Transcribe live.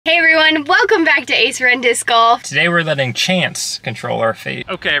everyone, welcome back to Ace Run Disc Golf. Today we're letting chance control our fate.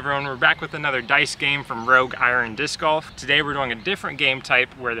 Okay everyone, we're back with another dice game from Rogue Iron Disc Golf. Today we're doing a different game type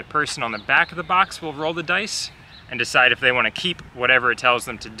where the person on the back of the box will roll the dice and decide if they want to keep whatever it tells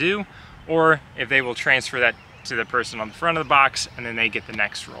them to do, or if they will transfer that to the person on the front of the box and then they get the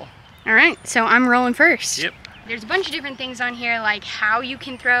next roll. All right, so I'm rolling first. Yep. There's a bunch of different things on here, like how you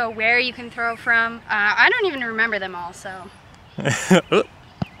can throw, where you can throw from. I don't even remember them all, so.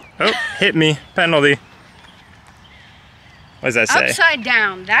 Oh, hit me. Penalty. What does that say? Upside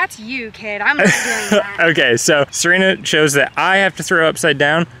down. That's you, kid. I'm not doing that. Okay, so Serena shows that I have to throw upside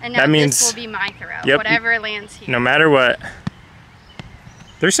down. And now that means this will be my throw, yep, whatever lands here. No matter what.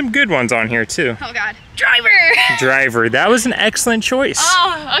 There's some good ones on here too. Oh God. Driver! Driver. That was an excellent choice.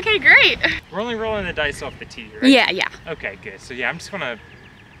 Oh, okay, great. We're only rolling the dice off the tee, right? Yeah. Okay, good. So yeah, I'm just gonna,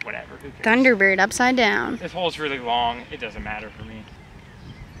 whatever, who cares? Thunderbird upside down. This hole's really long. It doesn't matter for me.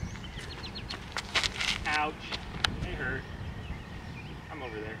 Ouch. It hurt. I'm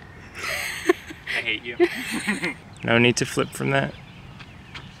over there. I hate you. No need to flip from that.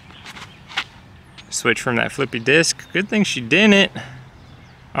 Switch from that flippy disc. Good thing she didn't.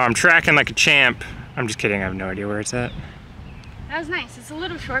 Oh, I'm tracking like a champ. I'm just kidding. I have no idea where it's at. That was nice. It's a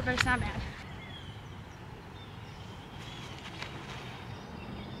little short, but it's not bad.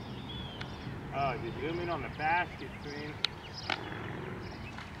 Oh, you zoom in on the basket screen.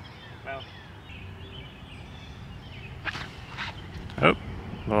 Well. Oh,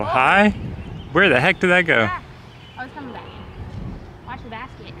 a little high. Where the heck did that go? Ah, I was coming back. Watch the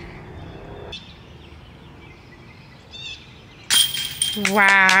basket.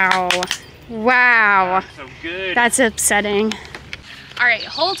 Wow. Wow. So good. That's upsetting. All right,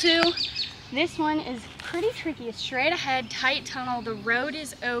 hole 2. This one is pretty tricky. It's straight ahead, tight tunnel. The road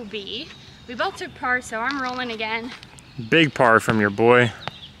is OB. We both took par, so I'm rolling again. Big par from your boy.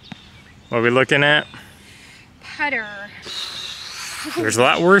 What are we looking at? Putter. There's a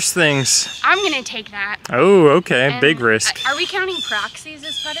lot worse things. I'm gonna take that. Oh, okay, And big risk. Are we counting proxies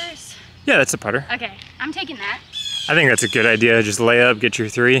as putters? Yeah, that's a putter. Okay, I'm taking that. I think that's a good idea. Just lay up, get your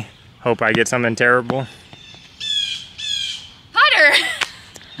 3. Hope I get something terrible. Putter!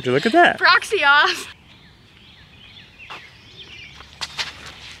 Would you look at that? Proxy off.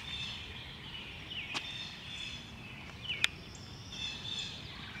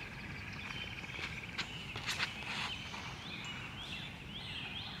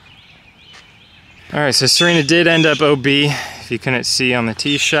 All right, so Serena did end up OB, if you couldn't see on the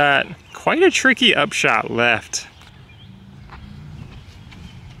tee shot. Quite a tricky upshot left.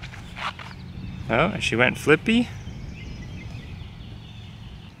 Oh, and she went flippy.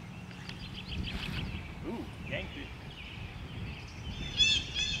 Ooh, yanked it.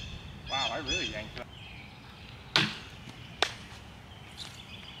 Wow, I really yanked it.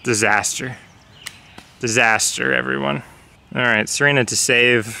 Disaster. Disaster, everyone. All right, Serena to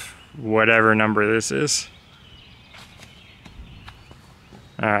save whatever number this is.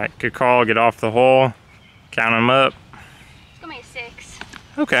 All right, good call, get off the hole. Count them up. It's gonna be a 6.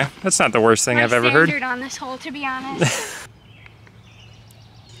 Okay, that's not the worst thing I've ever heard. Standard on this hole, to be honest.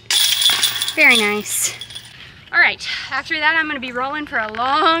 Very nice. All right, after that, I'm gonna be rolling for a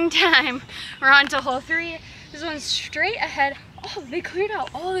long time. We're on to hole 3. This one's straight ahead. Oh, they cleared out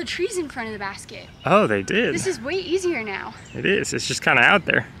all the trees in front of the basket. Oh, they did. This is way easier now. It is, it's just kind of out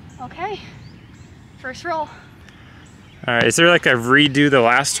there. Okay, first roll. All right, is there like a redo the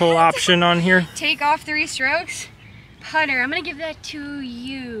last hole option on here? Take off 3 strokes. Putter, I'm gonna give that to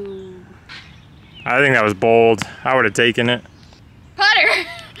you. I think that was bold. I would have taken it. Putter!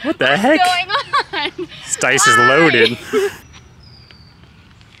 What the heck? What's going on? This dice is loaded.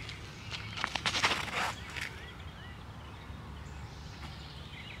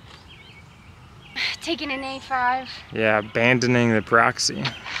 Taking an A5. Yeah, abandoning the proxy.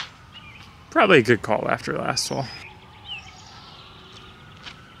 Probably a good call after last hole.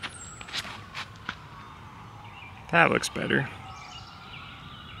 That looks better.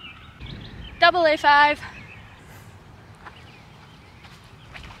 Double A5.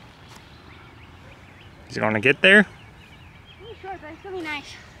 Is he going to get there? Short, but it's gonna be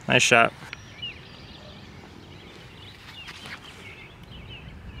nice. Nice shot.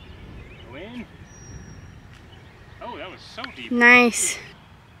 Win. Oh, that was so deep. Nice.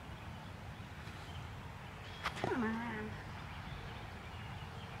 Come on.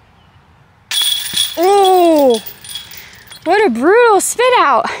 Oh, what a brutal spit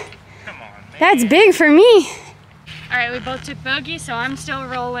out. Come on, man. That's big for me. All right, we both took bogey, so I'm still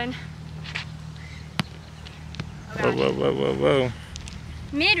rolling. Whoa, whoa, whoa, whoa, whoa.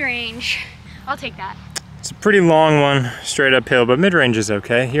 Mid-range. I'll take that. It's a pretty long one, straight uphill, but mid-range is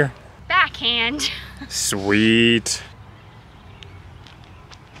okay. Here. backhand. Sweet.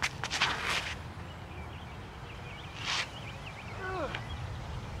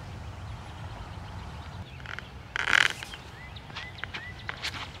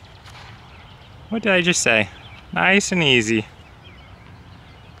 What did I just say? Nice and easy.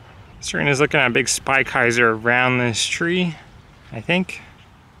 Serena's looking at a big spike hyzer around this tree, I think.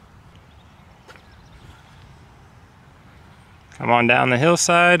 Come on down the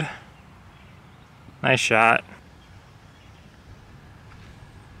hillside. Nice shot.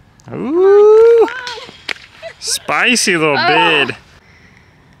 Ooh! Spicy little bid.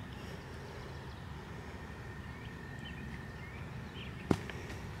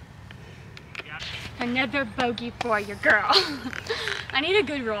 Another bogey for you, girl. I need a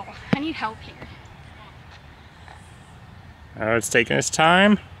good roll. I need help here. Oh, it's taking its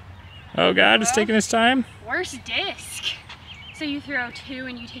time. Oh God, it's taking its time. Worst disc. So you throw 2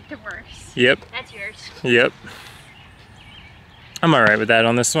 and you take the worst. Yep. That's yours. Yep. I'm all right with that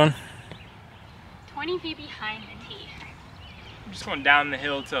on this one. 20 feet behind the tee. I'm just going down the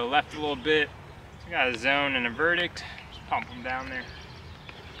hill to the left a little bit. So I got a zone and a verdict. Just pump them down there.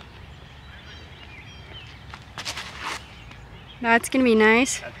 That's gonna be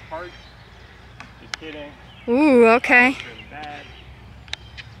nice. That's part. Just kidding. Ooh, okay. Really bad.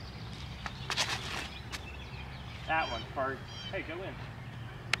 That one's part. Hey, go in.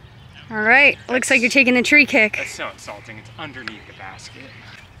 All right, looks like you're taking the tree kick. That's so insulting. It's underneath the basket.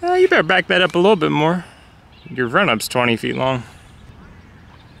 You better back that up a little bit more. Your run-up's 20 feet long.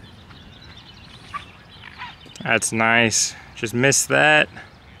 That's nice. Just miss that.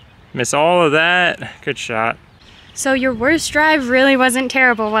 Miss all of that. Good shot. So your worst drive really wasn't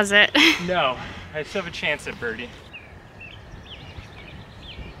terrible, was it? No, I still have a chance at birdie.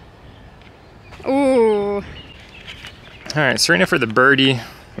 Ooh. All right, Serena for the birdie,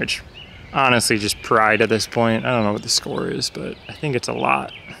 which honestly just pride at this point. I don't know what the score is, but I think it's a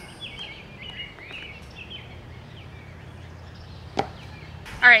lot.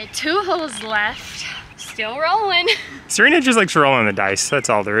 All right, 2 holes left. Still rolling. Serena just likes rolling the dice. That's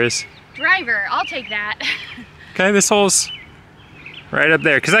all there is. Driver, I'll take that. Okay, this hole's right up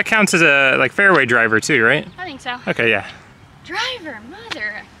there, because that counts as a like fairway driver too, right? I think so. Okay, yeah. Driver,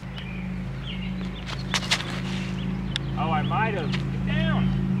 mother. Oh, I might have. Get down.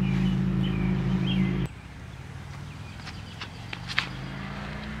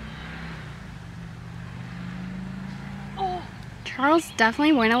 Oh. Charles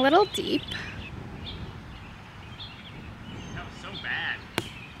definitely went a little deep. That was so bad.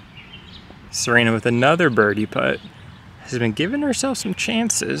 Serena with another birdie putt has been giving herself some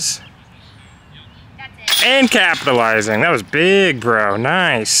chances. That's it. And capitalizing. That was big, bro.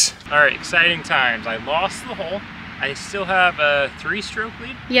 Nice. All right, exciting times. I lost the hole. I still have a 3-stroke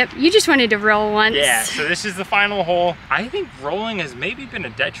lead. Yep, you just wanted to roll once. Yeah, so this is the final hole. I think rolling has maybe been a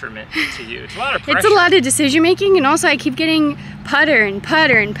detriment to you. It's a lot of pressure. It's a lot of decision making, and also I keep getting putter and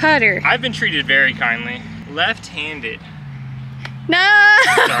putter and putter. I've been treated very kindly. Left-handed. No!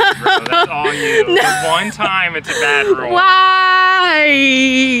 Sorry, bro. That's all you. No. For one time, it's a bad roll. Why?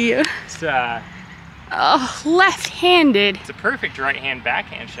 It's, oh, left-handed. it's a perfect right-hand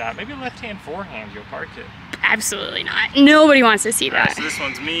backhand shot. Maybe left-hand forehand, you'll park it. Absolutely not. Nobody wants to see All right, that. so this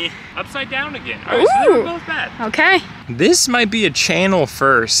one's me upside down again. All right, so they were both bad. Okay. This might be a channel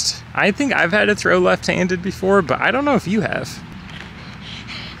first. I think I've had to throw left-handed before, but I don't know if you have.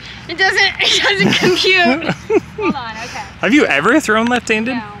 It doesn't compute. Hold on, okay. Have you ever thrown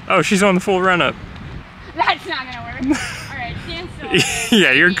left-handed? No. Oh, she's on the full run-up. That's not gonna work. All right, stand still.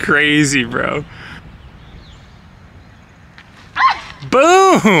 Yeah, you're crazy, bro.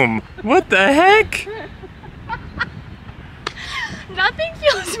 Boom! What the heck? Nothing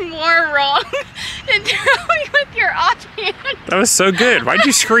feels more wrong than throwing with your offhand. That was so good. Why'd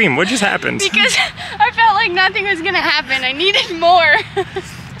you scream? What just happened? Because I felt like nothing was gonna happen. I needed more.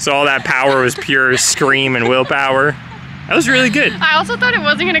 So all that power was pure scream and willpower. That was really good. I also thought it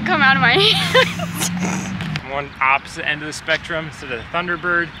wasn't gonna come out of my hands. One opposite end of the spectrum, instead of the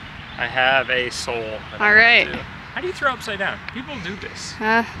Thunderbird, I have a Soul. All right. How do you throw upside down? People do this.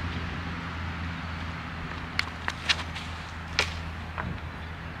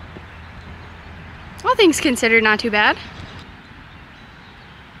 All things considered, not too bad.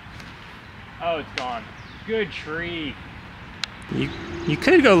 Oh, it's gone. Good tree. You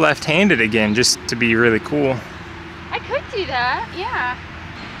could go left-handed again, just to be really cool. I could do that, yeah.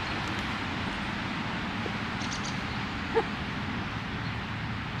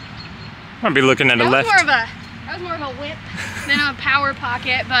 Might be looking at a left. That was more of a whip than a power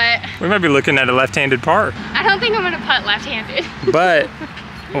pocket, but We might be looking at a left-handed par. I don't think I'm gonna putt left-handed. But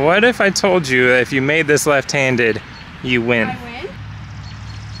What if I told you that if you made this left-handed, you win? I win?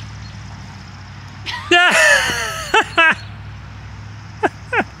 Yeah.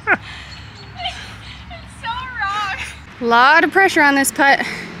 It's so wrong. A lot of pressure on this putt.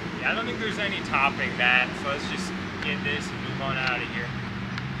 Yeah, I don't think there's any topping that, so let's just get this and move on out of here.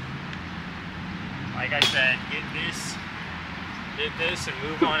 Like I said, get this and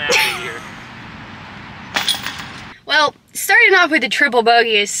move on out of here. Well, starting off with a triple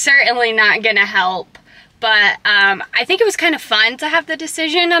bogey is certainly not gonna help, but I think it was kind of fun to have the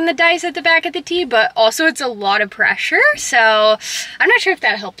decision on the dice at the back of the tee, but also it's a lot of pressure, so I'm not sure if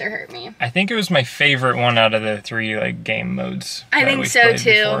that helped or hurt me. I think it was my favorite one out of the 3 like game modes. I think so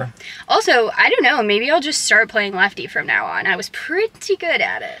too. Before. Also, I don't know, maybe I'll just start playing lefty from now on. I was pretty good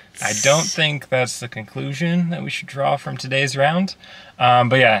at it. I don't think that's the conclusion that we should draw from today's round.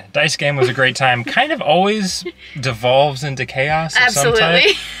 But yeah, dice game was a great time. Kind of always devolves into chaos of some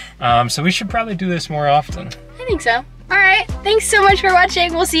type. So we should probably do this more often. I think so. All right, thanks so much for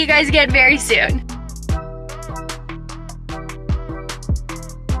watching. We'll see you guys again very soon.